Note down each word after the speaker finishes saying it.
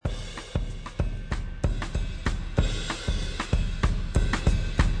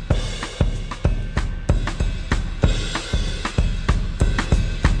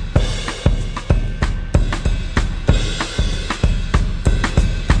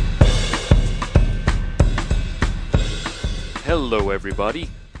Hello, everybody.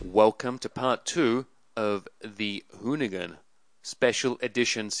 Welcome to part 2 of the Hoonigan special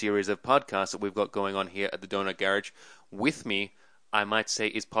edition series of podcasts that we've got going on here at the Donut Garage. With me, I might say,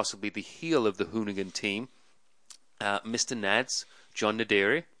 is possibly the heel of the Hoonigan team, Mr. Nads, John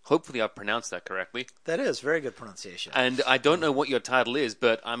Naderi. Hopefully I've pronounced that correctly. That is very good pronunciation. And I don't know what your title is,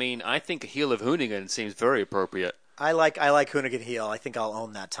 but I mean, I think heel of Hoonigan seems very appropriate. I like Hoonigan heel. I think I'll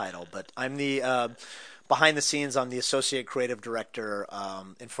own that title. But I'm the behind the scenes. I'm the associate creative director.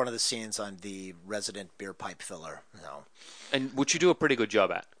 In front of the scenes, I'm the resident beer pipe filler. So. And which you do a pretty good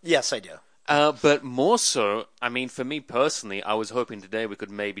job at. Yes, I do. But more so, I mean, for me personally, I was hoping today we could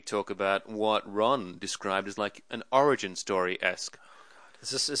maybe talk about what Ron described as like an origin story-esque. Is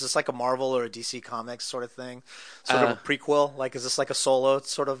this like a Marvel or a DC Comics sort of thing? Sort of a prequel? Like, is this like a Solo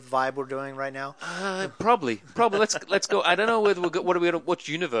sort of vibe we're doing right now? Probably. Let's go. I don't know whether what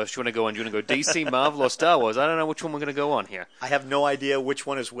universe you want to go on. Do you want to go DC, Marvel, or Star Wars? I don't know which one we're going to go on here. I have no idea which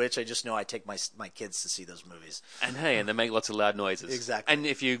one is which. I just know I take my kids to see those movies. And hey, they make lots of loud noises. Exactly. And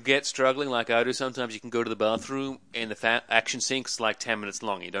if you get struggling like I do, sometimes you can go to the bathroom in the action scene. It's like 10 minutes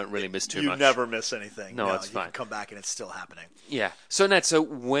long. You don't really miss too much. You never miss anything. No, it's you fine. Can come back and it's still happening. Yeah. So Nat,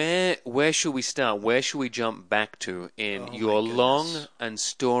 where should we start? Where should we jump back to in your long and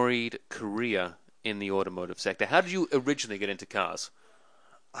storied career in the automotive sector? How did you originally get into cars?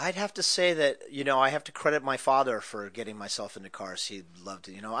 I'd have to say that, I have to credit my father for getting myself into cars. He loved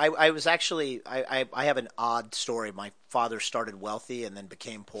it. I was actually, I have an odd story. My father started wealthy and then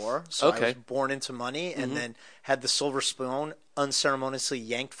became poor. So I was born into money and then had the silver spoon unceremoniously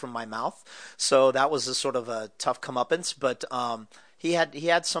yanked from my mouth. So that was a sort of a tough comeuppance. But he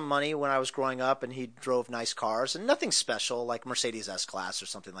had some money when I was growing up, and he drove nice cars, and nothing special like Mercedes S-Class or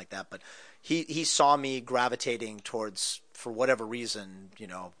something like that. But he saw me gravitating towards, for whatever reason,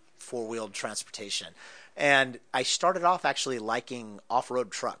 four-wheeled transportation. And I started off actually liking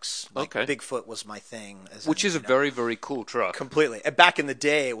off-road trucks. Bigfoot was my thing. Which is a very, very cool truck. Completely. And back in the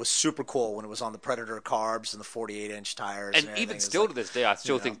day, it was super cool when it was on the Predator carbs and the 48-inch tires. And even still to this day, I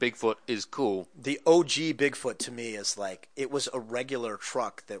still think Bigfoot is cool. The OG Bigfoot to me is like, it was a regular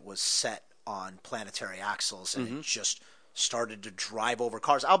truck that was set on planetary axles, and it just started to drive over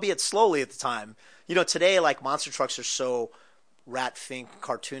cars, albeit slowly at the time. Today, like, monster trucks are so rat-fink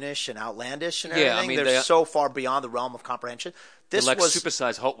cartoonish and outlandish and everything. Yeah, I mean, they're so far beyond the realm of comprehension. This was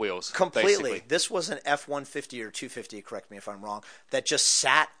supersized Hot Wheels. Completely. Basically. This was an F-150 or 250, correct me if I'm wrong, that just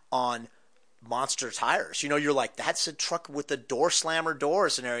sat on monster tires. You're like, that's a truck with the door slammer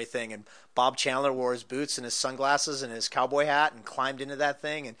doors and everything. And Bob Chandler wore his boots and his sunglasses and his cowboy hat and climbed into that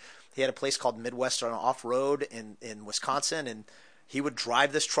thing. And he had a place called Midwestern Off-Road in Wisconsin, and he would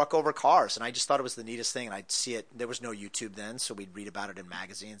drive this truck over cars, and I just thought it was the neatest thing. And I'd see it. There was no YouTube then, so we'd read about it in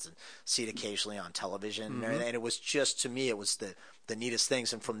magazines and see it occasionally on television. And it was just, to me, it was the neatest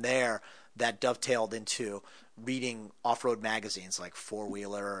things. And from there, that dovetailed into reading off-road magazines like Four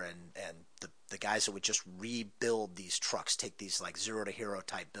Wheeler and the guys that would just rebuild these trucks, take these like zero to hero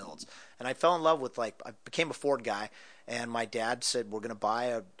type builds. And I fell in love with, I became a Ford guy, and my dad said, we're going to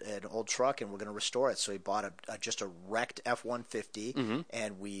buy an old truck and we're going to restore it. So he bought just a wrecked F-150,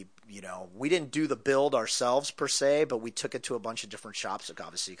 and we didn't do the build ourselves per se, but we took it to a bunch of different shops,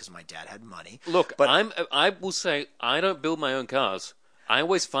 obviously, because my dad had money. Look, but I will say, I don't build my own cars. I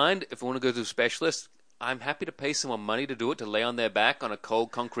always find, if I want to go to a specialist, I'm happy to pay someone money to do it, to lay on their back on a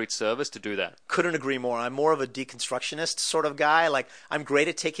cold concrete surface to do that. Couldn't agree more. I'm more of a deconstructionist sort of guy. Like, I'm great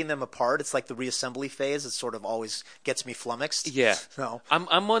at taking them apart. It's like the reassembly phase. It sort of always gets me flummoxed. Yeah. So.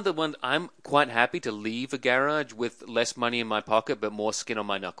 I'm one of the ones, I'm quite happy to leave a garage with less money in my pocket but more skin on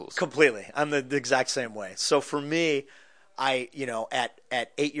my knuckles. Completely. I'm the exact same way. So for me,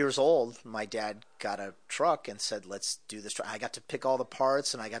 at 8 years old, my dad got a truck and said, let's do this truck. I got to pick all the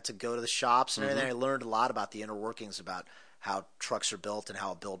parts, and I got to go to the shops and everything. I learned a lot about the inner workings, about how trucks are built and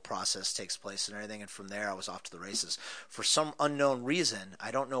how a build process takes place and everything. And from there, I was off to the races. For some unknown reason,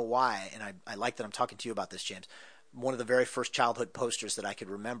 I don't know why, and I like that I'm talking to you about this, James. One of the very first childhood posters that I could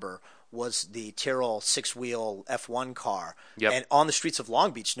remember was the Tyrrell 6-wheel F1 car. Yep. And on the streets of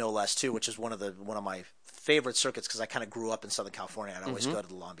Long Beach, no less, too, which is one of my favorite circuits, because I kind of grew up in Southern California. I'd always go to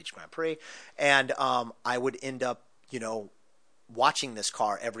the Long Beach Grand Prix. And I would end up, watching this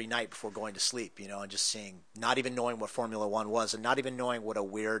car every night before going to sleep, and just seeing, not even knowing what Formula One was, and not even knowing what a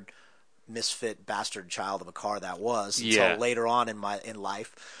weird misfit bastard child of a car that was until later on in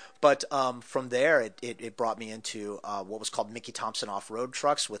life. But from there, it brought me into what was called Mickey Thompson off-road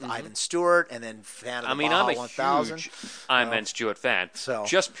trucks with Ivan Stewart, and then fan of the Baja 1000. Huge Ivan Stewart fan,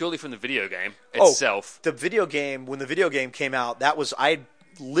 just purely from the video game itself. The video game, when the video game came out, that was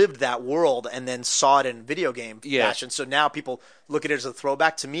lived that world and then saw it in video game Yeah. fashion. So now people look at it as a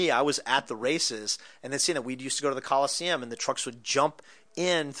throwback. To me, I was at the races and then seeing that we used to go to the Coliseum and the trucks would jump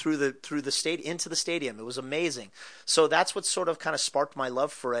in through the into the stadium. It was amazing. So that's what sort of kind of sparked my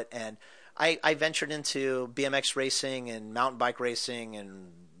love for it. And I ventured into BMX racing and mountain bike racing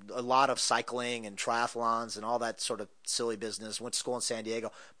and a lot of cycling and triathlons and all that sort of silly business. Went to school in San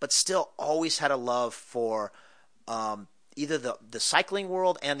Diego, but still always had a love for either the cycling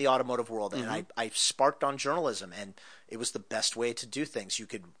world and the automotive world. And I sparked on journalism, and it was the best way to do things. You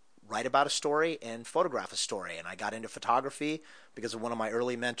could write about a story and photograph a story. And I got into photography because of one of my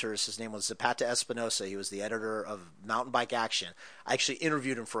early mentors. His name was Zapata Espinosa. He was the editor of Mountain Bike Action. I actually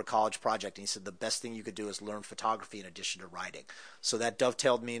interviewed him for a college project, and he said the best thing you could do is learn photography in addition to writing. So that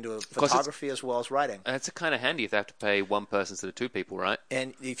dovetailed me into photography as well as writing. And it's kind of handy if they have to pay one person instead of two people, right?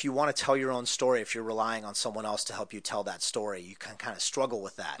 And if you want to tell your own story, if you're relying on someone else to help you tell that story, you can kind of struggle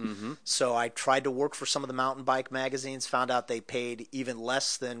with that. So I tried to work for some of the mountain bike magazines, found out they paid even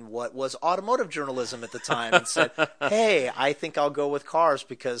less than what was automotive journalism at the time, and said, hey, I think I'll go with cars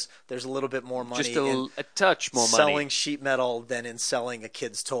because there's a little bit more money Just in a touch more selling money. sheet metal than in selling a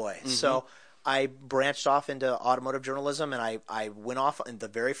kid's toy. So I branched off into automotive journalism, and I went off, and the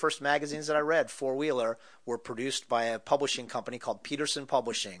very first magazines that I read, Four Wheeler, were produced by a publishing company called Peterson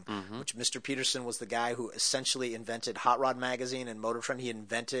Publishing, which Mr. Peterson was the guy who essentially invented Hot Rod Magazine and Motor Trend. He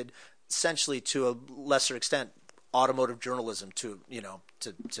invented, essentially to a lesser extent, automotive journalism, to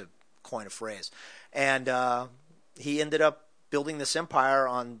coin a phrase. And he ended up building this empire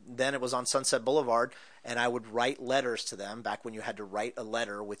then it was on Sunset Boulevard, and I would write letters to them back when you had to write a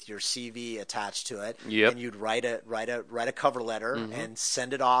letter with your CV attached to it. Yep. And you'd write a cover letter and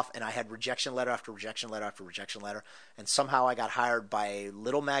send it off, and I had rejection letter after rejection letter after rejection letter, and somehow I got hired by a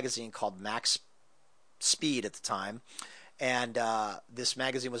little magazine called Max Speed at the time, and this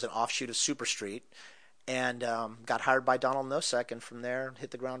magazine was an offshoot of Super Street, and got hired by Donald Nosek, and from there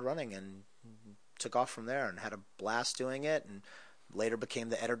hit the ground running and took off from there and had a blast doing it, and later became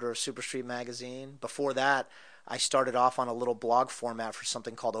the editor of Super Street magazine. Before that, I started off on a little blog format for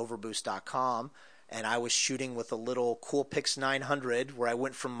something called overboost.com, and I was shooting with a little Coolpix 900 where I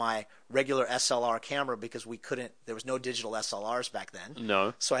went from my regular SLR camera because there was no digital SLRs back then.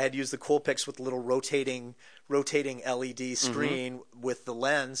 No. So I had to use the Coolpix with a little rotating LED screen with the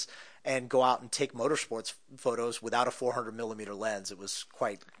lens, and go out and take motorsports photos without a 400 millimeter lens. It was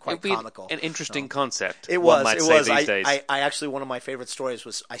quite comical. An interesting concept. It was. One might It say was. these days. I actually, one of my favorite stories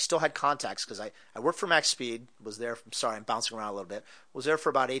was I still had contacts because I worked for Max Speed. Was there. Sorry, I'm bouncing around a little bit. Was there for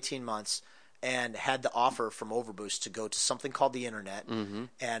about 18 months. And had the offer from Overboost to go to something called the Internet.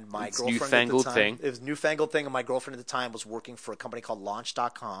 And my girlfriend newfangled at the time, thing. it was a newfangled thing, and my girlfriend at the time was working for a company called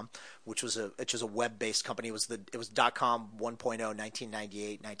Launch.com, which was a web-based company. It was .com 1.0,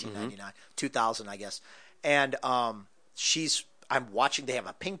 1998, 1999, 2000, I guess. And I'm watching. They have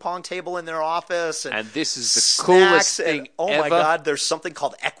a ping pong table in their office, and this is the snacks, coolest thing oh ever. my God! There's something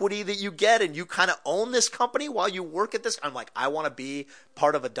called equity that you get, and you kind of own this company while you work at this. I'm like, I want to be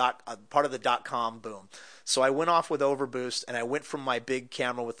part of the .com boom. So I went off with Overboost, and I went from my big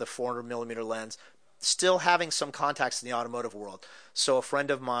camera with the 400 millimeter lens, still having some contacts in the automotive world. So a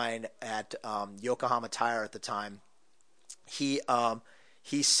friend of mine at Yokohama Tire at the time, he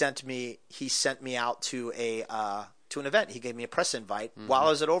sent me out to an event. He gave me a press invite while I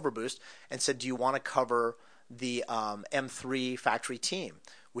was at Overboost and said, do you want to cover the M3 factory team?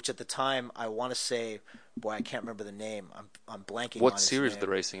 Which at the time, I want to say, boy, I can't remember the name. I'm blanking on What his series name. are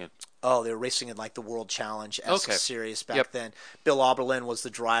they racing in? Oh, they were racing in like the World Challenge-esque series back then. Bill Oberlin was the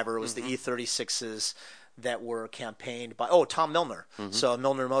driver. It was the E36s that were campaigned by, Tom Milner. So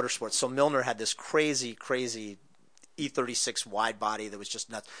Milner Motorsports. So Milner had this crazy E36 wide body that was just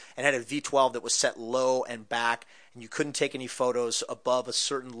nuts, and had a V12 that was set low and back, and you couldn't take any photos above a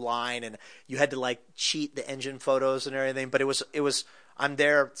certain line, and you had to like cheat the engine photos and everything. But it was I'm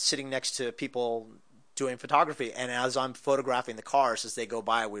there sitting next to people doing photography, and as I'm photographing the cars as they go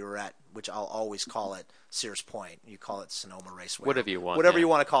by, we were at, which I'll always call it, Sears Point. You call it Sonoma Raceway. Whatever you want. Whatever you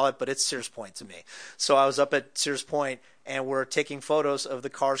want to call it, but it's Sears Point to me. So I was up at Sears Point, and we're taking photos of the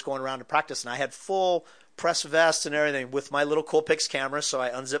cars going around to practice, and I had full press vest and everything with my little Coolpix camera. So I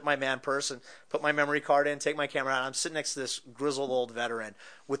unzip my man purse and put my memory card in, take my camera out. I'm sitting next to this grizzled old veteran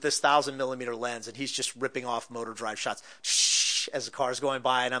with this 1,000 millimeter lens, and he's just ripping off motor drive shots as the car's going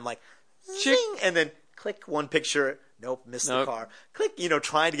by, and I'm like, zing, and then click one picture, Nope, missed the Nope. car. Click,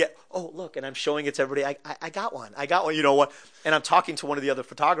 trying to get, oh, look, and I'm showing it to everybody. I got one. I got one, you know what? And I'm talking to one of the other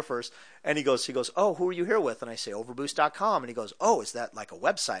photographers, and he goes, oh, who are you here with? And I say, overboost.com. And he goes, oh, is that like a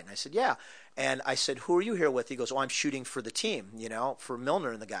website? And I said, yeah. And I said, who are you here with? He goes, oh, I'm shooting for the team, for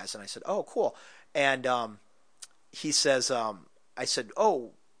Milner and the guys. And I said, oh, cool. And he says, I said,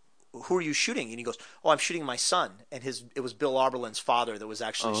 oh, who are you shooting? And he goes, oh, I'm shooting my son. And it was Bill Arberlin's father that was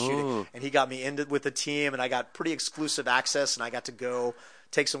actually shooting. And he got me in with the team, and I got pretty exclusive access, and I got to go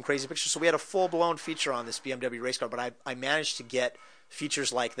take some crazy pictures. So we had a full-blown feature on this BMW race car, but I managed to get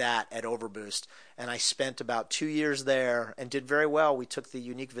features like that at Overboost. And I spent about 2 years there and did very well. We took the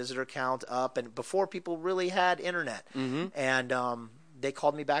unique visitor count up, and before people really had internet. And they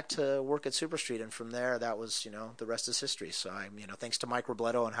called me back to work at Superstreet, and from there, that was, the rest is history. So thanks to Mike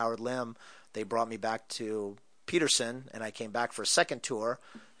Robledo and Howard Lim, they brought me back to Peterson, and I came back for a second tour,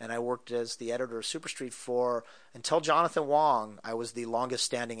 and I worked as the editor of Superstreet until Jonathan Wong. I was the longest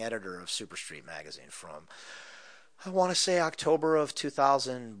standing editor of Superstreet magazine from, I want to say, October of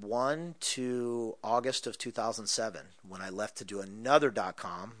 2001 to August of 2007, when I left to do another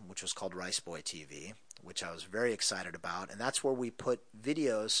 .com, which was called Rice Boy TV, which I was very excited about. And that's where we put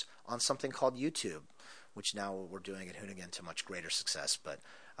videos on something called YouTube, which now we're doing at Hoonigan to much greater success. But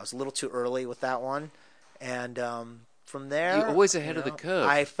I was a little too early with that one. And from there, You're always ahead of the curve.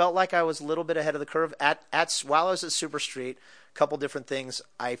 I felt like I was a little bit ahead of the curve. While I was at Superstreet, a couple different things.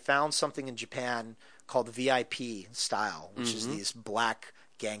 I found something in Japan called VIP style, which is these black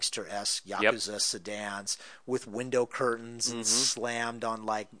gangster-esque Yakuza sedans with window curtains and slammed on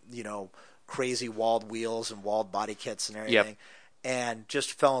crazy walled wheels and walled body kits and everything, and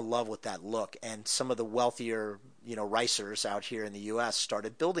just fell in love with that look. And some of the wealthier, ricers out here in the U.S.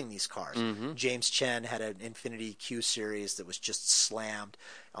 started building these cars. James Chen had an Infiniti Q series that was just slammed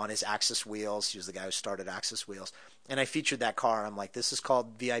on his Axis wheels. He was the guy who started Axis wheels. And I featured that car. I'm like, this is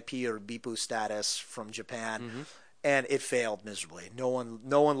called VIP or Bipu status from Japan. And it failed miserably. No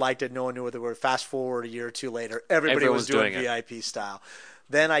one liked it. No one knew what they were. Fast forward a year or two later, everybody was doing VIP style.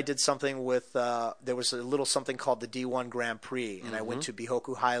 Then I did something with there was a little something called the D1 Grand Prix, and I went to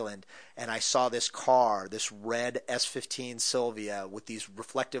Bihoku Highland, and I saw this car, this red S15 Sylvia with these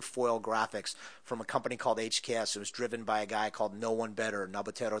reflective foil graphics from a company called HKS. It was driven by a guy called No One Better,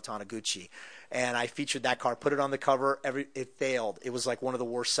 Nobuteru Taniguchi. And I featured that car, put it on the cover. It failed. It was like one of the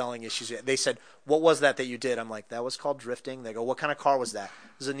worst selling issues. They said, what was that you did? I'm like, that was called drifting. They go, what kind of car was that?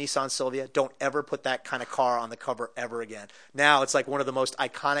 It was a Nissan Sylvia. Don't ever put that kind of car on the cover ever again. Now it's like one of the most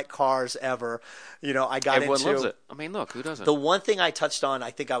iconic cars ever. Everyone loves it. I mean, look, who doesn't? The one thing I touched on,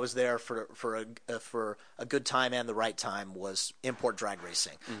 I think I was there for a good time and the right time, was import drag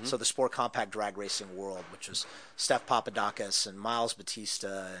racing. So the sport compact drag racing world, which was Steph Papadakis and Miles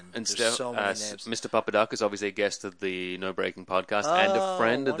Batista, and there's so many names. Mr. Papadakis, obviously a guest of the No Breaking podcast and a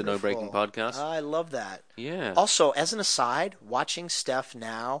friend of the No Breaking podcast. I love that. Yeah. Also, as an aside, watching Steph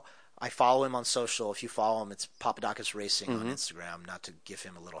now, I follow him on social. If you follow him, it's Papadakis Racing on Instagram. Not to give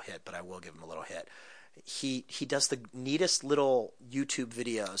him a little hit, but I will give him a little hit. He does the neatest little YouTube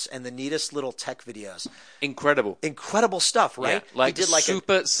videos and the neatest little tech videos. Incredible stuff, right? Yeah, he did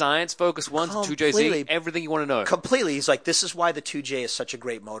super science-focused ones, 2JZ, everything you want to know. Completely. He's like, this is why the 2J is such a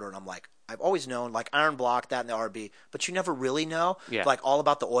great motor. And I'm like, I've always known, like Iron Block, that and the RB, but you never really know, like all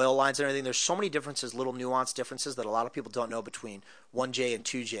about the oil lines and everything. There's so many differences, little nuanced differences that a lot of people don't know between 1J and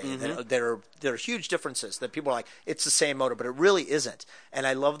 2J. There are huge differences that people are like, it's the same motor, but it really isn't. And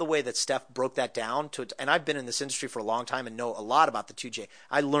I love the way that Steph broke that down. And I've been in this industry for a long time and know a lot about the 2J.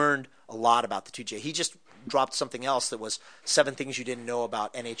 I learned a lot about the 2J. He just dropped something else that was 7 things you didn't know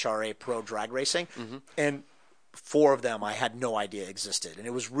about NHRA Pro drag racing. And 4 of them I had no idea existed. And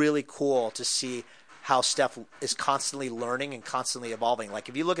it was really cool to see how Steph is constantly learning and constantly evolving. Like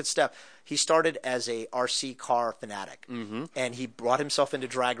if you look at Steph, he started as a RC car fanatic, and he brought himself into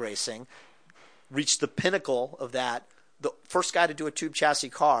drag racing, reached the pinnacle of that, the first guy to do a tube chassis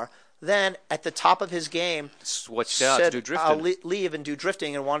car. Then, at the top of his game, switched out to do drifting. I'll leave and do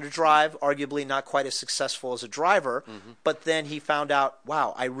drifting, and wanted to drive, arguably not quite as successful as a driver. But then he found out,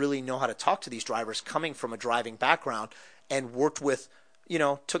 wow, I really know how to talk to these drivers coming from a driving background, and worked with,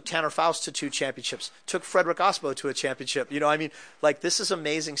 took Tanner Faust to 2 championships, took Frederick Osbo to a championship. This is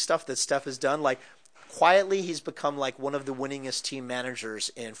amazing stuff that Steph has done. Like, quietly, he's become like one of the winningest team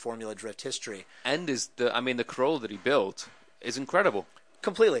managers in Formula Drift history. And the Corolla that he built is incredible.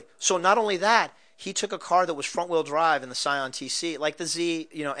 Completely. So not only that, he took a car that was front-wheel drive in the Scion TC, like the Z.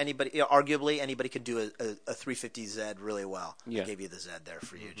 Arguably anybody could do a 350Z really well. Yeah. I gave you the Z there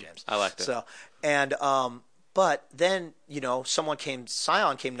for you, James. I liked it. So, and but then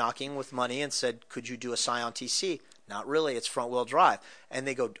Scion came knocking with money and said, "Could you do a Scion TC?" not really. It's front-wheel drive. And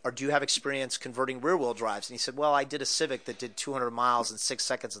they go, or do you have experience converting rear-wheel drives? And he said, well, I did a Civic that did 200 miles in 6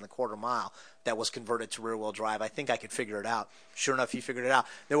 seconds in the quarter mile that was converted to rear-wheel drive. I think I could figure it out. Sure enough, he figured it out.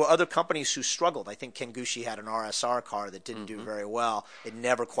 There were other companies who struggled. I think Ken Gucci had an RSR car that didn't do very well. It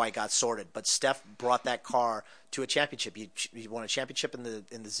never quite got sorted. But Steph brought that car to a championship. He won a championship in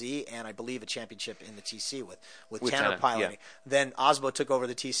the Z, and I believe a championship in the TC with Tanner piloting. Yeah. Then Osbo took over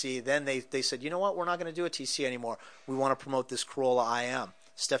the TC. Then they said, you know what, we're not going to do a TC anymore. We want to promote this Corolla IM.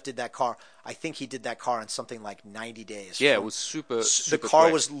 Steph did that car. I think he did that car in something like 90 days. Yeah, it was super The car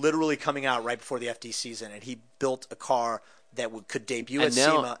quick. was literally coming out right before the FD season, and he built a car that could debut And at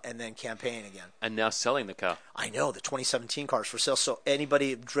now- SEMA and then campaign again. And now selling the car. I know, the 2017 car is for sale. So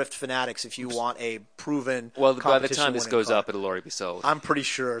anybody, Drift fanatics, if you want a proven Well, by the time this competition-winning goes car, up, it'll already be sold. I'm pretty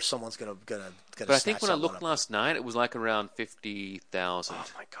sure someone's gonna But I think when I looked last night, it was like around 50,000. Oh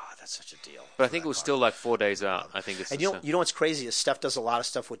my God, that's such a deal. But I for think that it was car. still like 4 days out. I think it's. And you know what's crazy is Steph does a lot of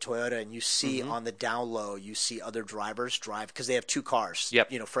stuff with Toyota, and you see on the down low, you see other drivers drive because they have two cars.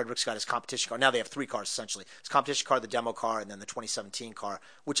 Yep. You know, Frederick's got his competition car. Now they have three cars essentially. His competition car, the demo car, and then the 2017 car,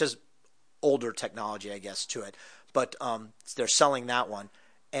 which has older technology, I guess, to it. But they're selling that one.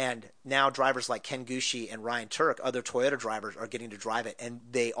 And now drivers like Ken Gucci and Ryan Turk, other Toyota drivers, are getting to drive it, and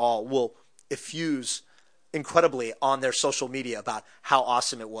they all will effuse incredibly on their social media about how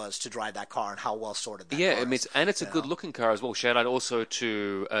awesome it was to drive that car and how well sorted that car Yeah, is. I mean, it's a good-looking car as well. Shout out also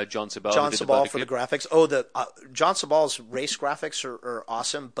to John Sabal. John who did Sabal for the barbecue. graphics. Oh, the John Sabal's race graphics are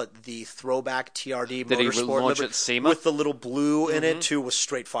awesome, but the throwback TRD Did he Motorsport launch Liberty at SEMA? with the little blue in it too was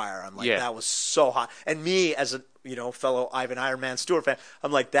straight fire. I'm like, Yeah. that was so hot. And me as a fellow Ivan Ironman Stewart fan,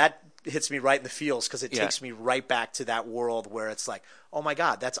 I'm like, that hits me right in the feels because it Yeah. takes me right back to that world where it's like, oh my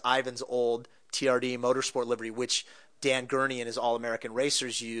God, that's Ivan's old TRD Motorsport Liberty, which Dan Gurney and his All-American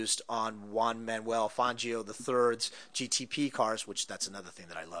Racers used on Juan Manuel Fangio III's GTP cars, which that's another thing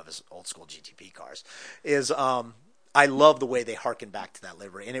that I love is old-school GTP cars, is I love the way they harken back to that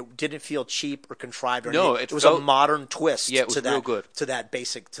livery. And it didn't feel cheap or contrived. Or No, anything. it was felt- a modern twist Yeah, it was to that, real good. to that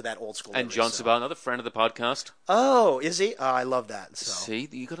basic, to that old-school And livery. John So- Sabal, another friend of the podcast. Oh, is he? Oh, I love that. So. See,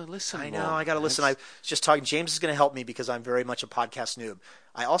 you got to listen. I more. know. I got to listen. I was just talking. James is going to help me because I'm very much a podcast noob.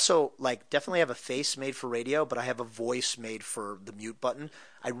 I also definitely have a face made for radio, but I have a voice made for the mute button.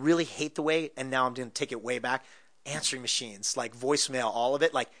 I really hate the way, and now I'm going to take it way back. Answering machines, like voicemail, all of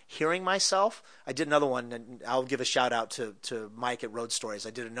it, like hearing myself. I did another one, and I'll give a shout out to Mike at Road Stories.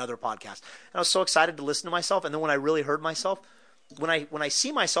 I did another podcast, and I was so excited to listen to myself. And then when I really heard myself, when I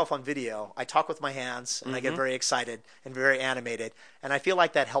see myself on video, I talk with my hands and I get very excited and very animated, and I feel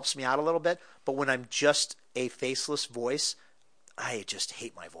like that helps me out a little bit. But when I'm just a faceless voice, I just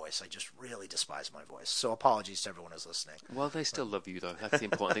hate my voice. I just really despise my voice. So apologies to everyone who's listening. Well, they still love you, though. That's the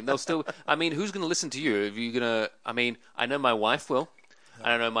important thing. They'll still. I mean, who's going to listen to you? Are you going to? I mean, I know my wife will.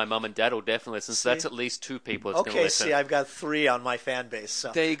 I know my mum and dad will definitely listen. So that's at least two people that's going to Okay, listen. see, I've got 3 on my fan base.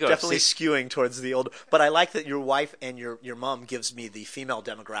 So There you go. Definitely See? skewing towards the older. But I like that your wife and your mom gives me the female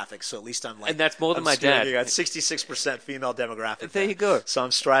demographic. So at least I'm like, And that's more than I'm my dad. skewing. I got 66% female demographic. There you go. So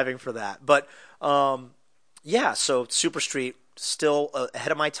I'm striving for that. But yeah, so Super Street still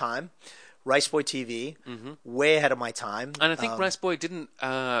ahead of my time. Rice Boy TV, way ahead of my time. And I think Rice Boy didn't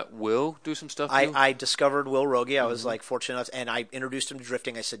Will do some stuff. for you? I discovered Will Rogie. I was like fortunate enough, and I introduced him to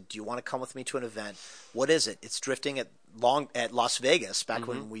drifting. I said, "Do you want to come with me to an event? What is it? It's drifting at Las Vegas. Back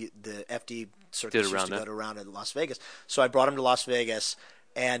when the FD circuits used to go around in Las Vegas. So I brought him to Las Vegas,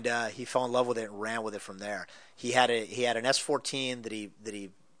 and he fell in love with it and ran with it from there. He had an S14 that he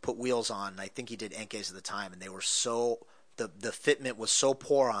put wheels on. And I think he did Enkes at the time, and they were so the fitment was so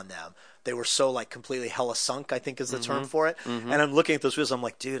poor on them. They were so completely hella sunk, I think is the term for it. And I'm looking at those wheels. I'm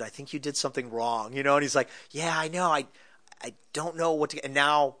like, dude, I think you did something wrong, And he's like, yeah, I know. I don't know what to. And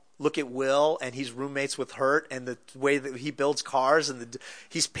now look at Will, and he's roommates with Hurt, and the way that he builds cars, and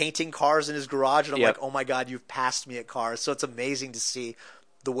he's painting cars in his garage. And I'm like, oh my God, you've passed me at cars. So it's amazing to see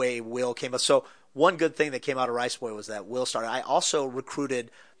the way Will came up. So one good thing that came out of Rice Boy was that Will started. I also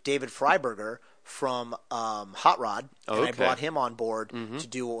recruited David Freiberger from Hot Rod, and I brought him on board to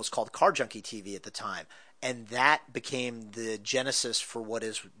do what was called Car Junkie TV at the time. And that became the genesis for what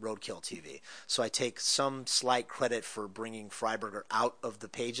is Roadkill TV. So I take some slight credit for bringing Freiberger out of the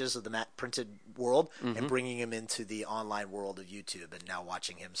pages of the matte printed world and bringing him into the online world of YouTube. And now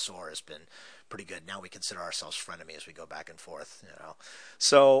watching him soar has been pretty good. Now we consider ourselves frenemies as we go back and forth.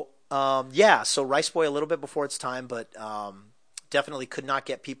 So so Rice Boy a little bit before its time, but definitely could not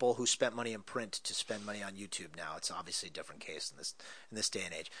get people who spent money in print to spend money on YouTube now. It's obviously a different case in this day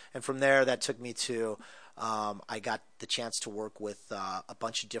and age. And from there, that took me to I got the chance to work with a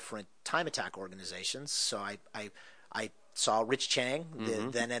bunch of different time attack organizations. So I saw Rich Chang, the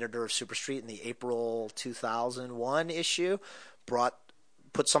then editor of Super Street, in the April 2001 issue,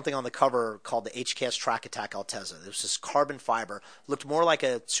 put something on the cover called the HKS Track Attack Altezza. It was this carbon fiber, looked more like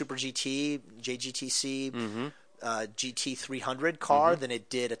a Super GT, JGTC, GT 300 car than it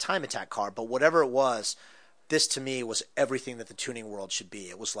did a Time Attack car. But whatever it was, this to me was everything that the tuning world should be.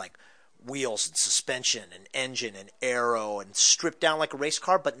 It was like wheels and suspension and engine and aero and stripped down like a race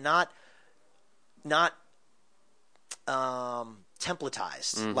car, but not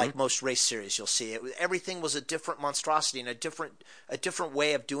templatized like most race series you'll see. Everything was a different monstrosity and a different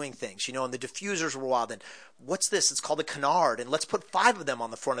way of doing things, you know, and the diffusers were wild. And what's this? It's called a canard, and let's put 5 of them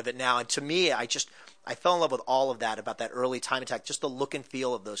on the front of it now. And to me, I fell in love with all of that about that early Time Attack, just the look and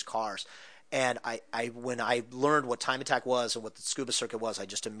feel of those cars. And when I learned what Time Attack was and what the scuba circuit was, I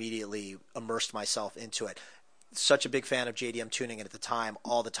just immediately immersed myself into it. Such a big fan of JDM tuning, and at the time,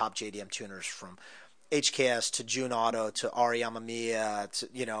 all the top JDM tuners from HKS to June Auto to Ari Yamamiya to,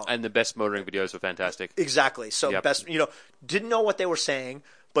 you know. And the best motoring videos were fantastic. Exactly. So best, you know, didn't know what they were saying,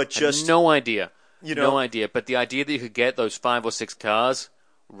 but just. No idea. You know. No idea. But the idea that you could get those 5 or 6 cars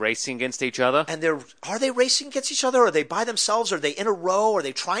racing against each other. And are they racing against each other? Are they by themselves? Are they in a row? Are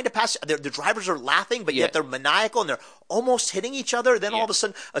they trying to pass? The drivers are laughing, but yet they're maniacal and they're almost hitting each other. Then all of a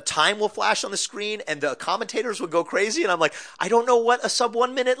sudden, a time will flash on the screen, and the commentators would go crazy. And I'm like, I don't know what a sub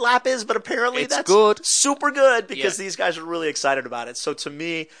 1 minute lap is, but apparently that's good. Super good because these guys are really excited about it. So to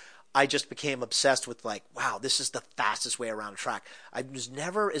me, I just became obsessed with like, wow, this is the fastest way around a track. I was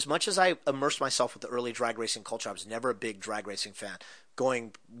never, as much as I immersed myself with the early drag racing culture, I was never a big drag racing fan.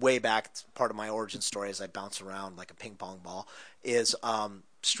 Going way back, part of my origin story as I bounce around like a ping pong ball is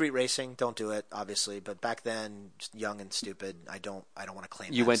street racing. Don't do it, obviously. But back then, just young and stupid. I don't want to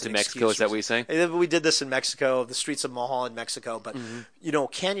claim. You went to Mexico. Is that what you're saying? We did this in Mexico, the streets of Mulholland, Mexico. But you know,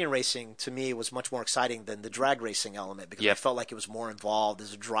 canyon racing to me was much more exciting than the drag racing element because I felt like it was more involved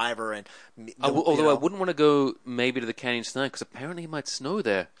as a driver. And although I wouldn't want to go maybe to the canyons tonight because apparently it might snow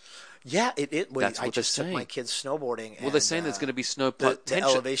there. Yeah, That's I what just they're took saying. my kids snowboarding. Well, they're saying there's going to be snow. The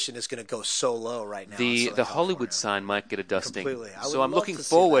elevation is going to go so low right now. The Hollywood sign might get a dusting. Completely. So I'm looking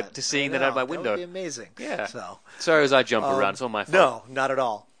forward to seeing that out of my window. That would be amazing. Yeah. So sorry as I jump around. It's all my fault. No, not at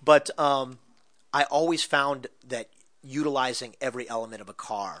all. But I always found that utilizing every element of a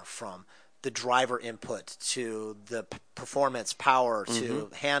car, from the driver input to the performance, power,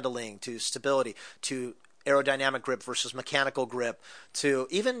 to handling, to stability, to aerodynamic grip versus mechanical grip, to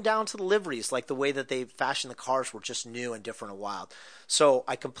even down to the liveries, like the way that they fashioned the cars were just new and different and wild. So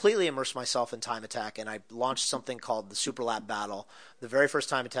I completely immersed myself in Time Attack, and I launched something called the Super Lap Battle. The very first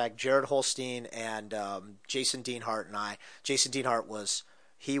Time Attack, Jared Holstein and Jason Deanhart and I. Jason Deanhart was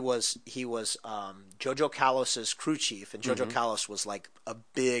Jojo Calos's crew chief, and Jojo Kalos was like a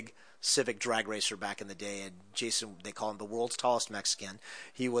big Civic drag racer back in the day, and Jason, they call him the world's tallest Mexican.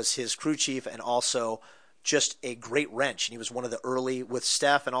 He was his crew chief and also just a great wrench, and he was one of the early, with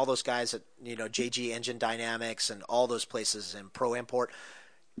Steph and all those guys at, you know, JG Engine Dynamics and all those places and Pro Import.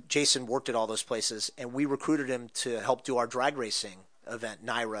 Jason worked at all those places, and we recruited him to help do our drag racing event,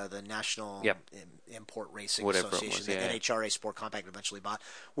 NYRA, the National Import Racing Association, that NHRA Sport Compact eventually bought,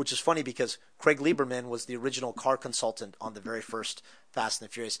 which is funny because Craig Lieberman was the original car consultant on the very first Fast and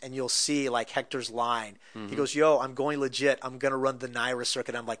the Furious, and you'll see like Hector's line. He goes, "Yo, I'm going legit. I'm going to run the NYRA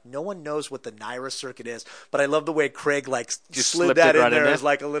circuit." I'm like, no one knows what the NYRA circuit is, but I love the way Craig like just slid that in there as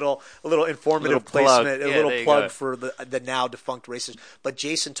like a little informative placement, a little plug for the now defunct racers. But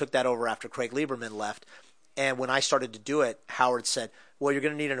Jason took that over after Craig Lieberman left. And when I started to do it, Howard said, "Well, you're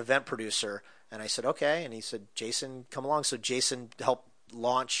going to need an event producer." And I said, "Okay." And he said, "Jason, come along." So Jason helped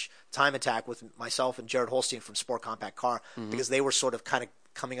launch Time Attack with myself and Jared Holstein from Sport Compact Car because they were sort of kind of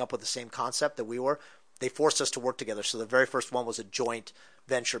coming up with the same concept that we were. They forced us to work together. So the very first one was a joint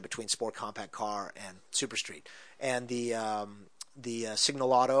venture between Sport Compact Car and Super Street. And the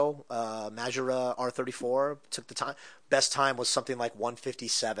Signal Auto Majora R34 took the time. Best time was something like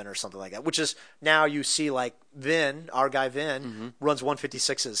 157 or something like that, which is now you see like Vin, our guy Vin, runs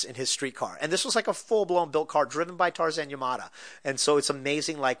 156s in his street car. And this was like a full-blown built car driven by Tarzan Yamada. And so it's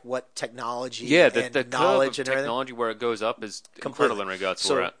amazing like what technology and the knowledge curve of and technology where it goes up is incredible in regards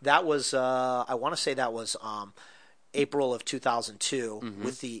to where it. That was, I want to say that was April of 2002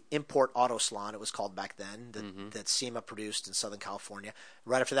 with the Import Auto Salon, it was called back then, that SEMA produced in Southern California.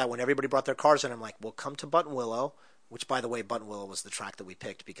 Right after that, when everybody brought their cars in, I'm like, well, come to Buttonwillow. which, by the way, Buttonwillow was the track that we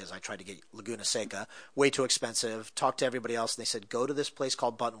picked because I tried to get Laguna Seca, way too expensive. Talked to everybody else, and they said, go to this place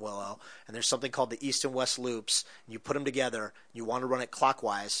called Buttonwillow, and there's something called the East and West Loops, and you put them together, you want to run it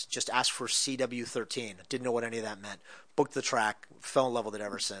clockwise, just ask for CW13. Didn't know what any of that meant. Booked the track, fell in love with it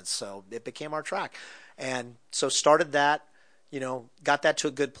ever since, so it became our track. And so started that, got that to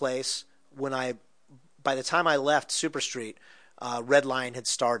a good place. By the time I left Super Street, Redline had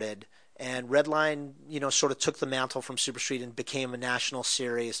started, and Redline, sort of took the mantle from Super Street and became a national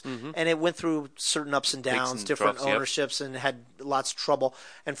series. Mm-hmm. And it went through certain ups and downs, different ownerships, and had lots of trouble.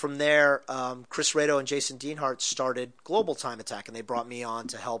 And from there, Chris Rado and Jason Deanhart started Global Time Attack, and they brought me on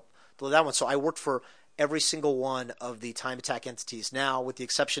to help do that one. So I worked for every single one of the Time Attack entities now, with the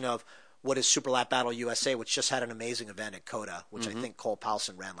exception of what is Super Lap Battle USA, which just had an amazing event at COTA, which I think Cole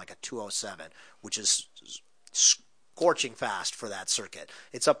Powelson ran like a 2:07, which is scorching fast for that circuit.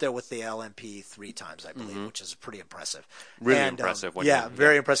 It's up there with the LMP 3 times, I believe, which is pretty impressive. Really impressive.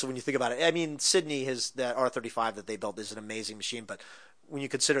 Very impressive when you think about it. I mean, Sydney, that R35 that they built is an amazing machine, but when you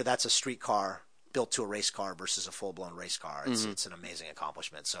consider that's a street car built to a race car versus a full-blown race car, it's an amazing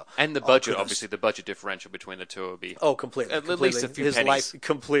accomplishment. So, and the budget, obviously, the budget differential between the two will be completely at least a few his pennies. Life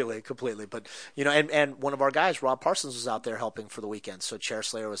completely. But and one of our guys, Rob Parsons, was out there helping for the weekend. So Chair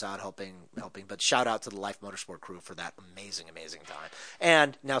Slayer was out helping. But shout out to the Life Motorsport crew for that amazing time.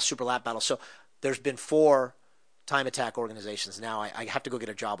 And now Super Lap Battle. So there's been 4 Time Attack organizations now. I have to go get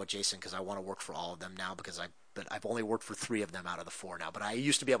a job with Jason because I want to work for all of them now but I've only worked for 3 of them out of the 4 now. But I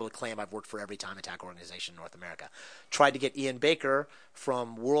used to be able to claim I've worked for every Time Attack organization in North America. Tried to get Ian Baker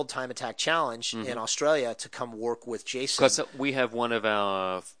from World Time Attack Challenge in Australia to come work with Jason. Because we have one of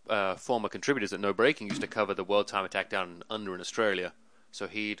our former contributors at No Braking used to cover the World Time Attack down under in Australia. So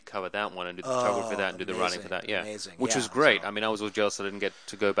he'd cover that one and do the photography for that and do the writing for that. Yeah, amazing. Which was great. I mean, I was all jealous I didn't get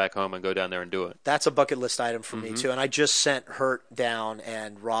to go back home and go down there and do it. That's a bucket list item for me, too. And I just sent Hurt down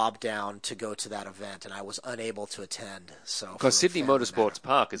and Rob down to go to that event, and I was unable to attend. Because Sydney Motorsports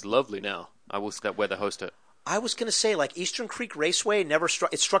Park is lovely now. I will that where they host it. I was going to say, like, Eastern Creek Raceway never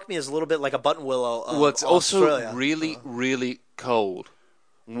struck. It struck me as a little bit like a Buttonwillow. Well, it's also Australia. really, really cold.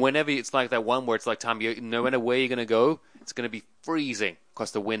 Whenever it's like that one where it's like time, no matter where you're going to go, it's going to be freezing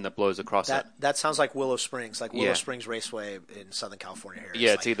because the wind that blows across it. That sounds like Willow Springs, Springs Raceway in Southern California here.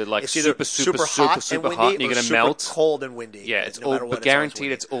 Yeah, it's either super hot, and you're going to melt. Cold and windy. Yeah, it's but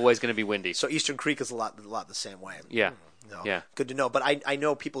guaranteed it's always going to be windy. So Eastern Creek is a lot the same way. Yeah. No. Yeah. Good to know. But I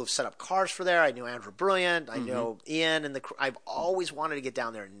know people have set up cars for there. I knew Andrew Brilliant. I know Ian and I've always wanted to get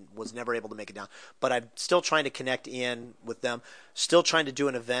down there and was never able to make it down. But I'm still trying to connect Ian with them. Still trying to do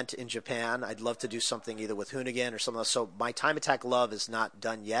an event in Japan. I'd love to do something either with Hoonigan or something else. So my Time Attack love is not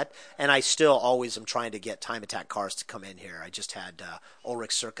done yet. And I still always am trying to get Time Attack cars to come in here. I just had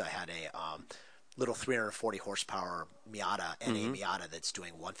Ulrich Circa had a little 340 horsepower Miata, NA Miata, that's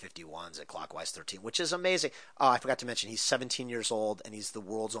doing 151s at Clockwise 13, which is amazing. I forgot to mention, he's 17 years old, and he's the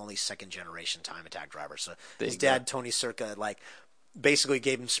world's only second-generation Time Attack driver. So his dad, Tony Circa, basically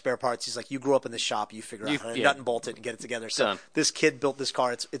gave him spare parts. He's like, you grew up in the shop, you figure out how to nut and bolt it and get it together. So this kid built this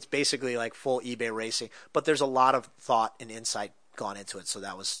car. It's basically like full eBay racing, but there's a lot of thought and insight gone into it. So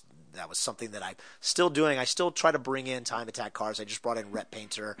that was something that I'm still doing. I still try to bring in Time Attack cars. I just brought in Rhett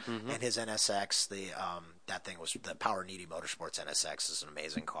Painter and his NSX. That thing was the Power Needy Motorsports NSX is an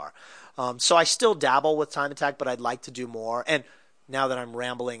amazing car. So I still dabble with Time Attack, but I'd like to do more. And now that I'm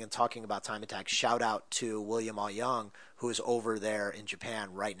rambling and talking about Time Attack, shout out to William All Young, who is over there in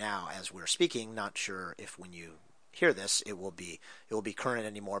Japan right now as we're speaking. Not sure if when you hear this it will be current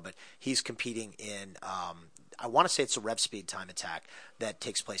anymore, but he's competing in I want to say it's a Rev Speed Time Attack that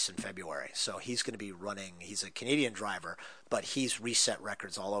takes place in February. So he's going to be running. He's a Canadian driver, but he's reset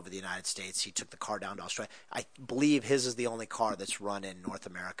records all over the United States. He took the car down to Australia. I believe his is the only car that's run in North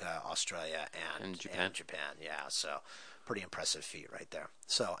America, Australia, and Japan. Yeah, so pretty impressive feat right there.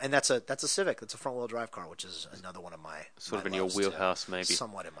 So, and that's a Civic. That's a front-wheel drive car, which is another one of my sort of in your wheelhouse, maybe.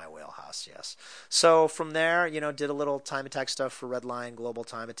 Somewhat in my wheelhouse, yes. So from there, did a little Time Attack stuff for Redline, Global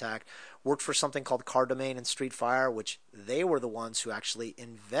Time Attack. Worked for something called Car Domain and Street Fire, which they were the ones who actually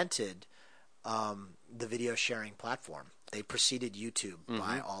invented the video sharing platform. They preceded YouTube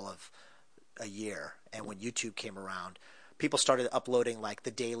by all of a year, and when YouTube came around, people started uploading like the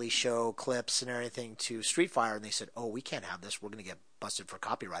Daily Show clips and everything to Street Fire, and they said, "Oh, we can't have this. We're going to get busted for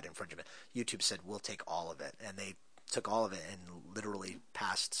copyright infringement." YouTube said, "We'll take all of it," and they took all of it and literally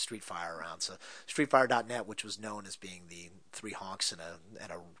passed Street Fire around. So StreetFire.net, which was known as being the three honks and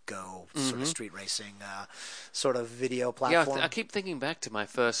a go sort of street racing sort of video platform. Yeah, I keep thinking back to my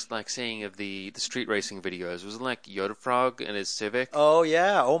first seeing of the street racing videos. Was it like Yoda Frog and his Civic? Oh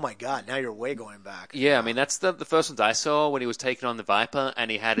yeah! Oh my God! Now you're way going back. Yeah, I mean that's the first ones I saw when he was taking on the Viper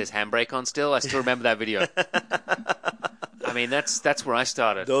and he had his handbrake on still. I still remember that video. I mean that's where I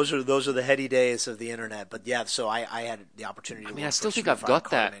started. Those are the heady days of the internet. But yeah, so I had the opportunity. I to mean, work I still for think Street I've Fire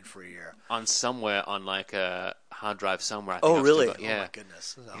got that Carmen for a year. on somewhere on like a hard drive somewhere. I think Oh I've really? Still got, yeah. Oh my goodness!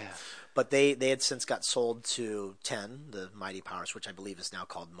 So, Yeah. But they had since got sold to 10, the Mighty Powers, which I believe is now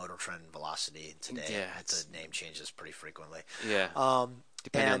called Motor Trend Velocity today. Yeah, the name changes pretty frequently. Yeah.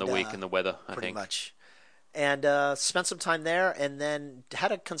 Depending on the week and the weather, I pretty think. much. And spent some time there, and then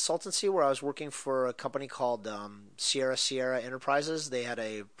had a consultancy where I was working for a company called Sierra Enterprises. They had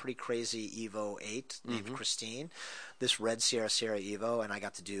a pretty crazy Evo 8 named Christine, this red Sierra Evo, and I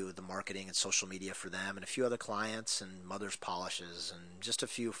got to do the marketing and social media for them and a few other clients and Mother's Polishes and just a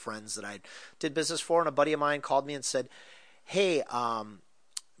few friends that I did business for. And a buddy of mine called me and said, hey,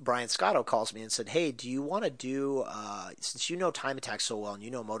 Brian Scotto calls me and said, hey, do you want to do, since you know Time Attack so well and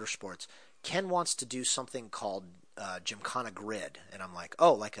you know motorsports, Ken wants to do something called Gymkhana Grid. And I'm like,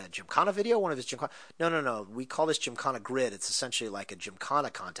 oh, like a Gymkhana video? One of his Gymkhana? No. We call this Gymkhana Grid. It's essentially like a Gymkhana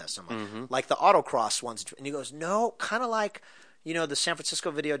contest. I'm like the autocross ones. And he goes, no, kind of like, the San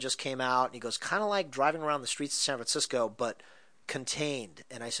Francisco video just came out. And he goes, kind of like driving around the streets of San Francisco, but contained.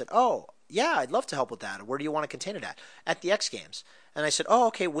 And I said, oh, yeah, I'd love to help with that. Where do you want to contain it at? At the X Games. And I said, oh,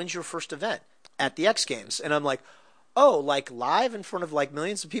 okay, when's your first event? At the X Games. And I'm like, oh, like live in front of like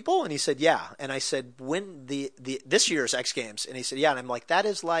millions of people? And he said, yeah. And I said, when this year's X Games? And he said, yeah. And I'm like, that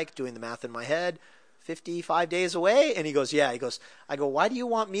is like, doing the math in my head, 55 days away? And he goes, yeah. He goes, I go, why do you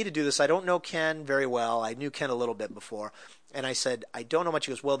want me to do this? I don't know Ken very well. I knew Ken a little bit before. And I said, I don't know much.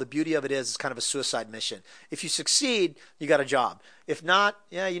 He goes, well, the beauty of it is it's kind of a suicide mission. If you succeed, you got a job. If not,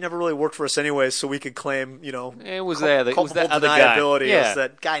 yeah, you never really worked for us anyways, so we could claim, It was there. It was that other deniability. guy. Yeah. It was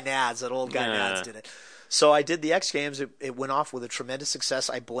that guy Nads, that old guy Nads did it. So I did the X Games. It went off with a tremendous success.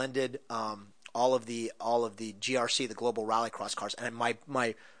 I blended all of the GRC, the Global Rallycross cars, and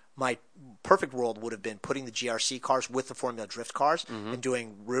my perfect world would have been putting the GRC cars with the Formula Drift cars and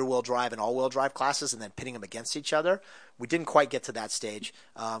doing rear-wheel drive and all-wheel drive classes and then pitting them against each other. We didn't quite get to that stage.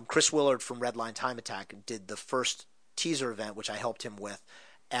 Chris Willard from Redline Time Attack did the first teaser event, which I helped him with,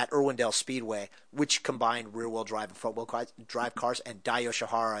 at Irwindale Speedway, which combined rear-wheel drive and front-wheel drive cars, and Dai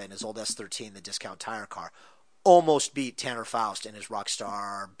Yoshihara in his old S13, the discount tire car, almost beat Tanner Faust in his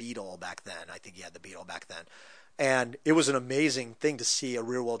Rockstar Beetle back then. I think he had the Beetle back then. And it was an amazing thing to see a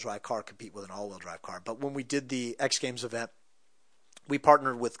rear-wheel drive car compete with an all-wheel drive car. But when we did the X Games event, we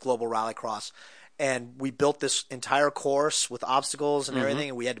partnered with Global Rallycross, and we built this entire course with obstacles and everything,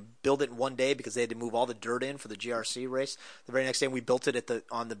 and we had to build it in one day because they had to move all the dirt in for the GRC race. The very next day, we built it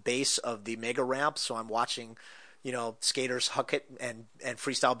on the base of the mega ramp, so I'm watching, skaters huck it and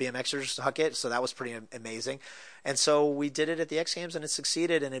freestyle BMXers huck it, so that was pretty amazing. And so we did it at the X Games, and it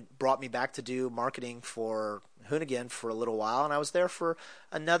succeeded, and it brought me back to do marketing for Hoonigan for a little while, and I was there for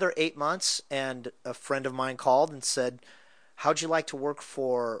another 8 months, and a friend of mine called and said, how'd you like to work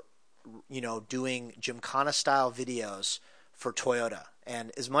for doing Gymkhana-style videos for Toyota?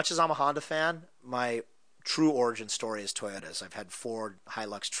 And as much as I'm a Honda fan, my true origin story is Toyotas. I've had Ford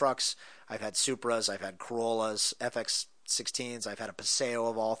Hilux trucks, I've had Supras, I've had Corollas, FX16s, I've had a Paseo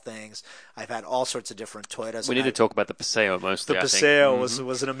of all things. I've had all sorts of different Toyotas. We need to talk about the Paseo mostly. The Paseo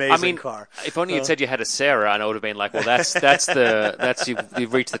was an amazing car. If only you'd said you had a Sarah, and I would have been like, well,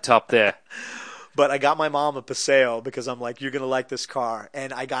 you've reached the top there. But I got my mom a Paseo because I'm like, you're gonna like this car,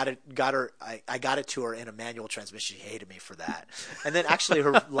 and I got it to her in a manual transmission. She hated me for that. And then actually,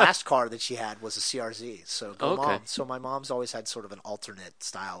 her last car that she had was a CRZ. So mom. So my mom's always had sort of an alternate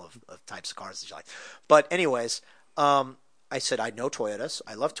style of types of cars that she liked. But anyways, I said, I know Toyotas.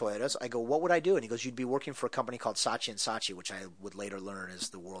 I love Toyotas. I go, what would I do? And he goes, you'd be working for a company called Saatchi & Saatchi, which I would later learn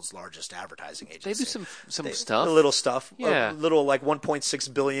is the world's largest advertising agency. They do some stuff. A little stuff. Yeah. A little like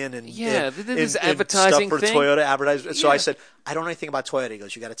 $1.6 billion in advertising stuff for thing. Toyota advertising. So I said, I don't know anything about Toyota. He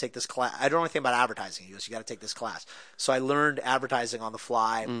goes, you got to take this class. I don't know anything about advertising. He goes, you got to take this class. So I learned advertising on the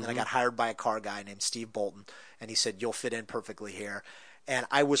fly, and I got hired by a car guy named Steve Bolton, and he said, you'll fit in perfectly here. And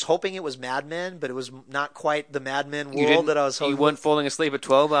I was hoping it was Mad Men, but it was not quite the Mad Men world that I was hoping. You weren't falling asleep at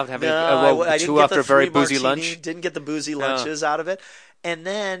 12 after having I didn't two get after a very boozy martini, lunch? Didn't get the boozy lunches out of it. And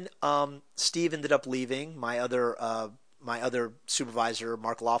then Steve ended up leaving. My other supervisor,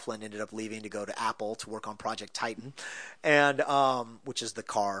 Mark Laughlin, ended up leaving to go to Apple to work on Project Titan, and which is the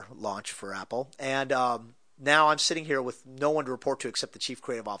car launch for Apple. And now I'm sitting here with no one to report to except the chief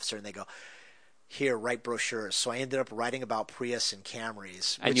creative officer, and they go, here, write brochures. So I ended up writing about Prius and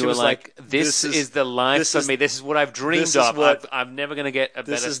Camrys. And you were like, this is the life for me. This is what I've dreamed of. I'm never going to get a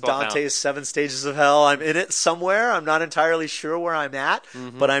better spot now. This is Dante's 7 Stages of Hell. I'm in it somewhere. I'm not entirely sure where I'm at,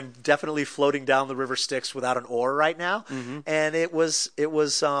 but I'm definitely floating down the river Styx without an oar right now. And it was,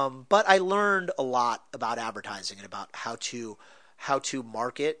 but I learned a lot about advertising and about how to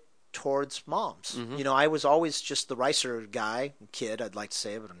market towards moms. You know, I was always just the ricer kid, I'd like to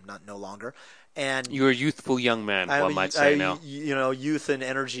say, but I'm not no longer. And you're a youthful young man, one might say now. You know, youth and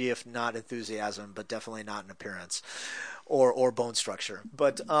energy, if not enthusiasm, but definitely not in appearance or bone structure.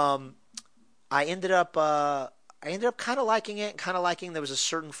 But I ended up kind of liking it, there was a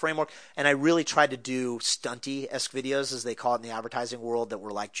certain framework, and I really tried to do stunty-esque videos, as they call it in the advertising world, that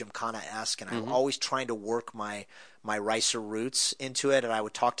were like Gymkhana-esque, and I'm always trying to work my ricer roots into it, and I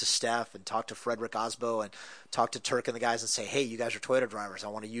would talk to Steph and talk to Frederick Osbo and talk to Turk and the guys and say, hey, you guys are Toyota drivers. I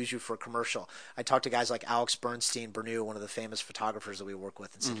want to use you for a commercial. I talked to guys like Alex Bernew, one of the famous photographers that we work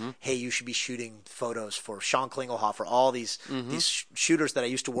with, and said, hey, you should be shooting photos for Sean Klingelhoff, or all these shooters that I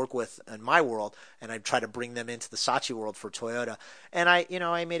used to work with in my world, and I'd try to bring them into the Saatchi world for Toyota. And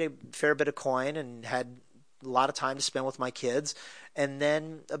I made a fair bit of coin and had a lot of time to spend with my kids. And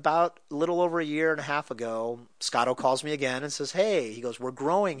then about a little over a year and a half ago, Scotto calls me again and says, hey, he goes, we're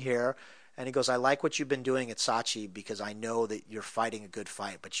growing here. And he goes, I like what you've been doing at Saatchi because I know that you're fighting a good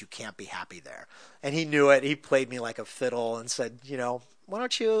fight, but you can't be happy there. And he knew it. He played me like a fiddle and said, you know, why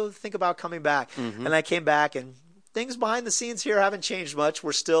don't you think about coming back? And I came back, and things behind the scenes here haven't changed much.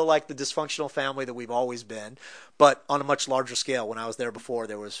 We're still like the dysfunctional family that we've always been, but on a much larger scale. When I was there before,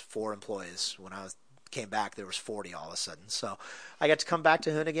 there was 4 employees. When I came back, there was 40 all of a sudden. So I got to come back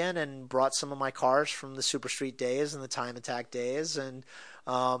to Hoonigan and brought some of my cars from the Super Street days and the Time Attack days, and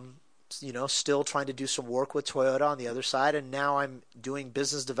you know, still trying to do some work with Toyota on the other side. And now I'm doing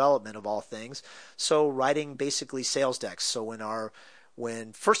business development of all things. So writing basically sales decks. So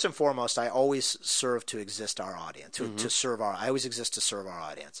when first and foremost, I always serve to exist our audience, I always exist to serve our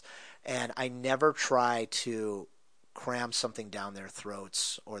audience. And I never try to cram something down their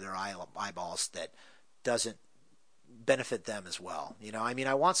throats or their eyeballs that doesn't benefit them as well. You know, I mean,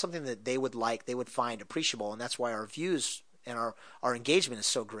 I want something that they would like, they would find appreciable, and that's why our views and our engagement is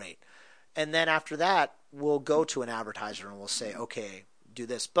so great. And then after that, we'll go to an advertiser and we'll say, okay, do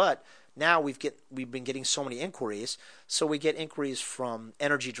this. But now we've been getting so many inquiries. So we get inquiries from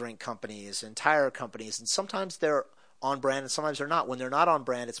energy drink companies and tire companies, and sometimes they're on brand and sometimes they're not. When they're not on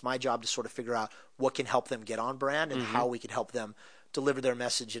brand, it's my job to sort of figure out what can help them get on brand and how we can help them deliver their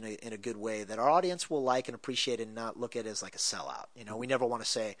message in a good way that our audience will like and appreciate and not look at it as like a sellout. You know, we never want to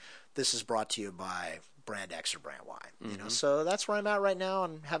say this is brought to you by brand X or brand Y. You know, so that's where I'm at right now.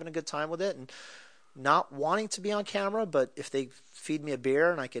 I'm having a good time with it and not wanting to be on camera, but if they feed me a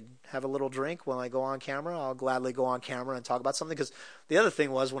beer and I could have a little drink when I go on camera, I'll gladly go on camera and talk about something. Because the other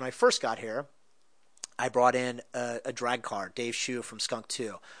thing was, when I first got here, I brought in a drag car, Dave Shue from Skunk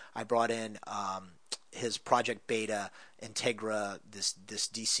 2. I brought in his Project Beta Integra, this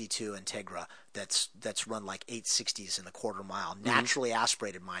DC2 Integra that's run like 860s in the quarter mile, naturally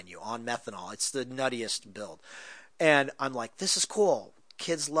aspirated, mind you, on methanol. It's the nuttiest build. And I'm like, this is cool.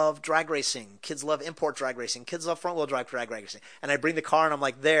 Kids love drag racing. Kids love import drag racing. Kids love front-wheel drive drag racing. And I bring the car, and I'm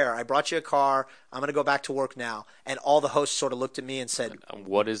like, there, I brought you a car. I'm going to go back to work now. And all the hosts sort of looked at me and said,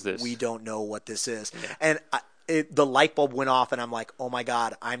 what is this? We don't know what this is. Yeah. And the light bulb went off, and I'm like, oh, my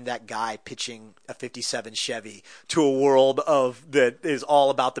God, I'm that guy pitching a 57 Chevy to a world that is all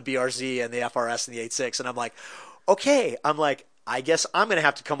about the BRZ and the FRS and the 8.6. And I'm like, okay. I'm like, I guess I'm going to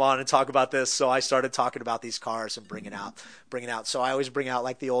have to come on and talk about this. So I started talking about these cars and bringing out. So I always bring out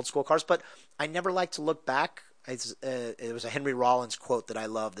like the old school cars, but I never like to look back. It was a Henry Rollins quote that I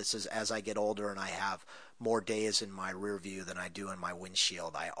love. This is, as I get older and I have more days in my rear view than I do in my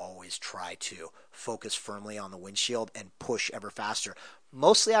windshield, I always try to focus firmly on the windshield and push ever faster,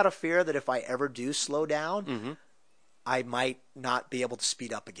 mostly out of fear that if I ever do slow down, I might not be able to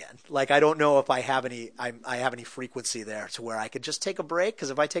speed up again. Like, I don't know if I have any frequency there to where I could just take a break.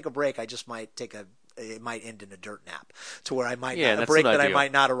 Because if I take a break, I just might it might end in a dirt nap to where I might a break that I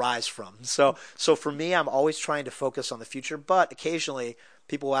might not arise from. So for me, I'm always trying to focus on the future. But occasionally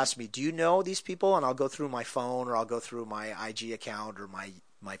people will ask me, do you know these people? And I'll go through my phone, or I'll go through my IG account or my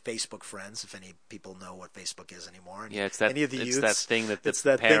Facebook friends, if any people know what Facebook is anymore. And it's that, any of the youths, that thing that the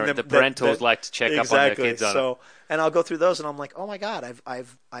parentals like to check up on their kids on. So, and I'll go through those, and I'm like, oh my God,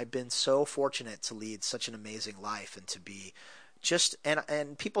 I've been so fortunate to lead such an amazing life and to be just,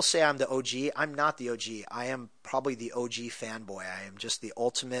 and people say I'm the OG. I'm not the OG. I am probably the OG fanboy. I am just the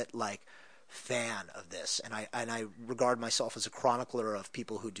ultimate like fan of this, and I regard myself as a chronicler of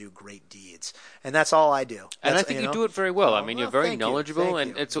people who do great deeds, and that's all I do. And That's, I think you do it very well. I mean, you're very knowledgeable,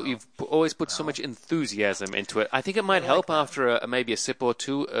 and you've always put so much enthusiasm into it. I think it might help after maybe a sip or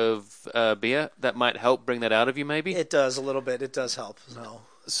two of beer. That might help bring that out of you, maybe. It does a little bit. It does help.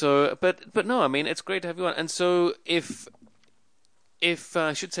 So, but no, I mean, it's great to have you on. And so, if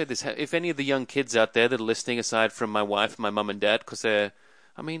I should say this, if any of the young kids out there that are listening, aside from my wife, my mum and dad, because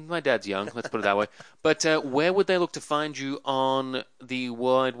my dad's young, let's put it that way. But where would they look to find you on the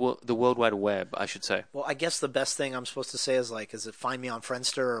World Wide Web, I should say? Well, I guess the best thing I'm supposed to say is find me on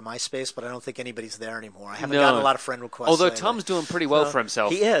Friendster or MySpace, but I don't think anybody's there anymore. I haven't gotten a lot of friend requests. Although lately. Tom's doing pretty well for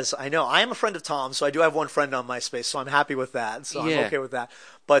himself. He is, I know. I am a friend of Tom, so I do have one friend on MySpace, so I'm happy with that. So I'm okay with that.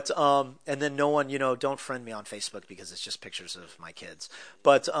 But and then no one, don't friend me on Facebook because it's just pictures of my kids.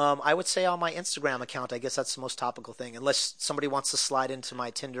 But I would say on my Instagram account, I guess that's the most topical thing. Unless somebody wants to slide into my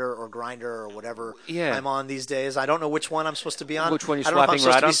Tinder or Grindr or whatever I'm on these days. I don't know which one I'm supposed to be on. Which one you're I don't know if I'm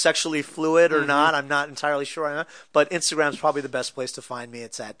supposed to on? be sexually fluid or not. I'm not entirely sure. But Instagram's probably the best place to find me.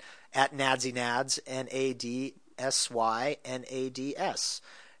 It's at NadsYNads, NadsYNads.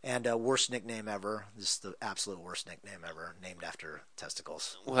 And worst nickname ever. This is the absolute worst nickname ever, named after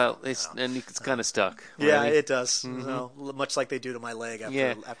testicles. Well, it's kind of stuck. Really. Yeah, it does. Much like they do to my leg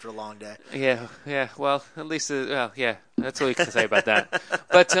after a long day. Yeah. Well, at least, that's all you can say about that.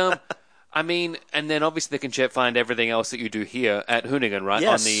 But, I mean, and then obviously they can find everything else that you do here at Hoonigan, right?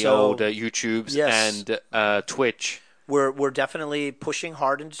 Yes, on the old YouTubes and Twitch. We're definitely pushing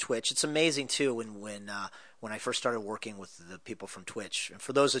hard into Twitch. It's amazing, too, when I first started working with the people from Twitch. And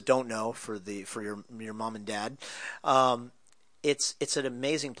for those that don't know, for your mom and dad, it's an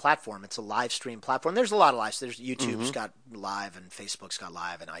amazing platform. It's a live stream platform. There's a lot of live. There's YouTube's got live, and Facebook's got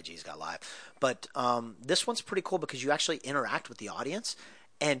live, and IG's got live. But this one's pretty cool because you actually interact with the audience,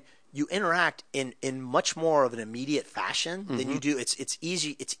 and you interact in much more of an immediate fashion than you do. It's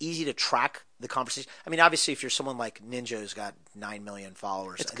easy to track the conversation. I mean, obviously, if you're someone like Ninja who's got 9 million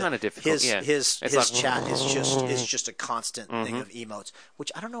followers, it's kind of difficult. His chat is just a constant thing of emotes,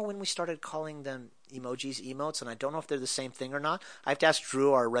 which I don't know when we started calling them emotes, and I don't know if they're the same thing or not. I have to ask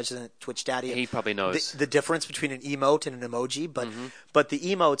Drew, our resident Twitch daddy. He probably knows the difference between an emote and an emoji, but the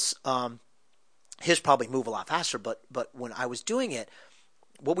emotes, his probably move a lot faster. But when I was doing it,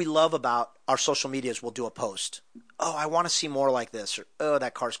 what we love about our social media is we'll do a post. Oh, I want to see more like this. Or, oh,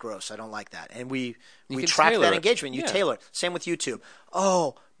 that car's gross. I don't like that. And we track that engagement. You tailor it. Same with YouTube.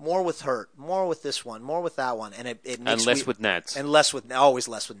 Oh, more with Hurt. More with this one. More with that one. And it makes and less with Nads. And always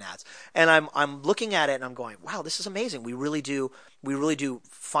less with Nads. And I'm looking at it and I'm going, wow, this is amazing. We really do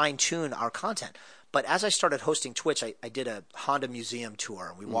fine tune our content. But as I started hosting Twitch, I did a Honda Museum tour,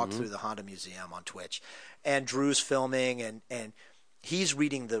 and we walked through the Honda Museum on Twitch. And Drew's filming, and he's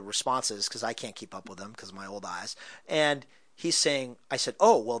reading the responses because I can't keep up with them because of my old eyes. And he's saying, I said,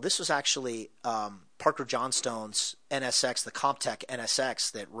 oh, well, this was actually Parker Johnstone's NSX, the Comptech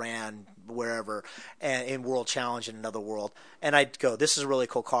NSX that ran wherever in World Challenge in another world. And I'd go, this is a really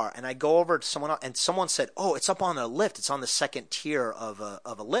cool car. And I go over to someone else, and someone said, oh, it's up on a lift. It's on the second tier of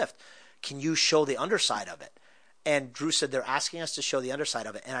a lift. Can you show the underside of it? And Drew said they're asking us to show the underside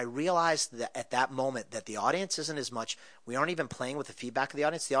of it. And I realized that at that moment that the audience isn't as much – we aren't even playing with the feedback of the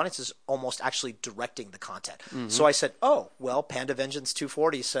audience. The audience is almost actually directing the content. So I said, oh, well, Panda Vengeance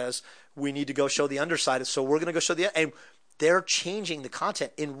 240 says we need to go show the underside. So we're going to go show the – and they're changing the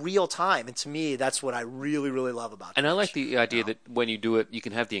content in real time. And to me, that's what I really, really love about it. And I like the idea that when you do it, you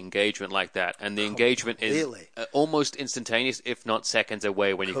can have the engagement like that. And the engagement is almost instantaneous, if not seconds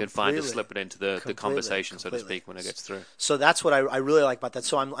away, when you can find to slip it into the conversation, so to speak, when it gets through. So that's what I really like about that.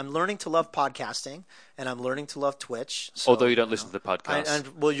 So I'm learning to love podcasting, and I'm learning to love Twitch. So, although you don't listen to the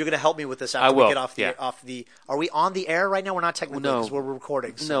podcast. Well, you're going to help me with this after we get off the Are we on the air right now? We're not technically because we're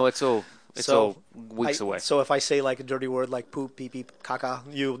recording. So. No, it's all weeks away. So if I say like a dirty word like poop, pee, pee, caca,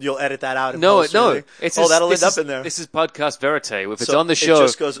 you'll edit that out. No. That'll end up in there. This is podcast verite. If it's on the show,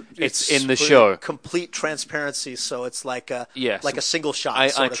 it's in the show. Complete transparency. So it's like a single shot.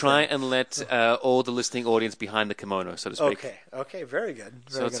 I try and let all the listening audience behind the kimono, so to speak. Okay, very good.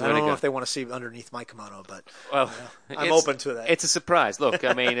 Very good. I don't know if they want to see underneath my kimono, but I'm open to that. It's a surprise. Look,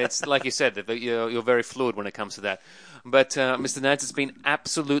 I mean, it's like you said, that you're very fluid when it comes to that. But Mr. Nads, it's been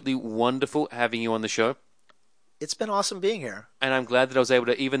absolutely wonderful having you on the show. It's been awesome being here. And I'm glad that I was able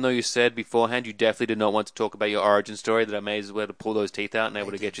to, even though you said beforehand you definitely did not want to talk about your origin story, that I may as well to pull those teeth out and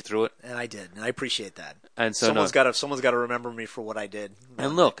able to get you through it. And I did, and I appreciate that. And so someone's got to remember me for what I did.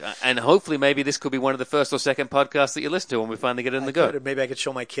 And look, and hopefully maybe this could be one of the first or second podcasts that you listen to when we finally get it in the go. Maybe I could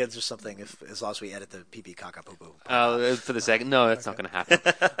show my kids or something as long as we edit the pee caca poo poo. For the second, no, that's not going to happen.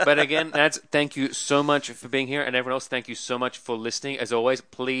 But again, thank you so much for being here, and everyone else, thank you so much for listening. As always,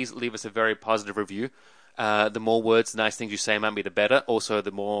 please leave us a very positive review. The more words, nice things you say might be the better. Also,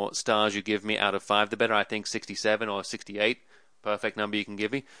 the more stars you give me out of 5, the better. I think 67 or 68, perfect number you can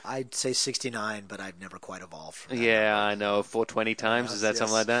give me. I'd say 69, but I've never quite evolved from that Yeah, number. I know, 420 times. Yes, Is that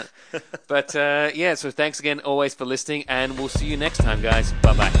something like that? yes. But, so thanks again always for listening, and we'll see you next time, guys.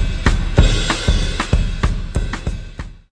 Bye-bye.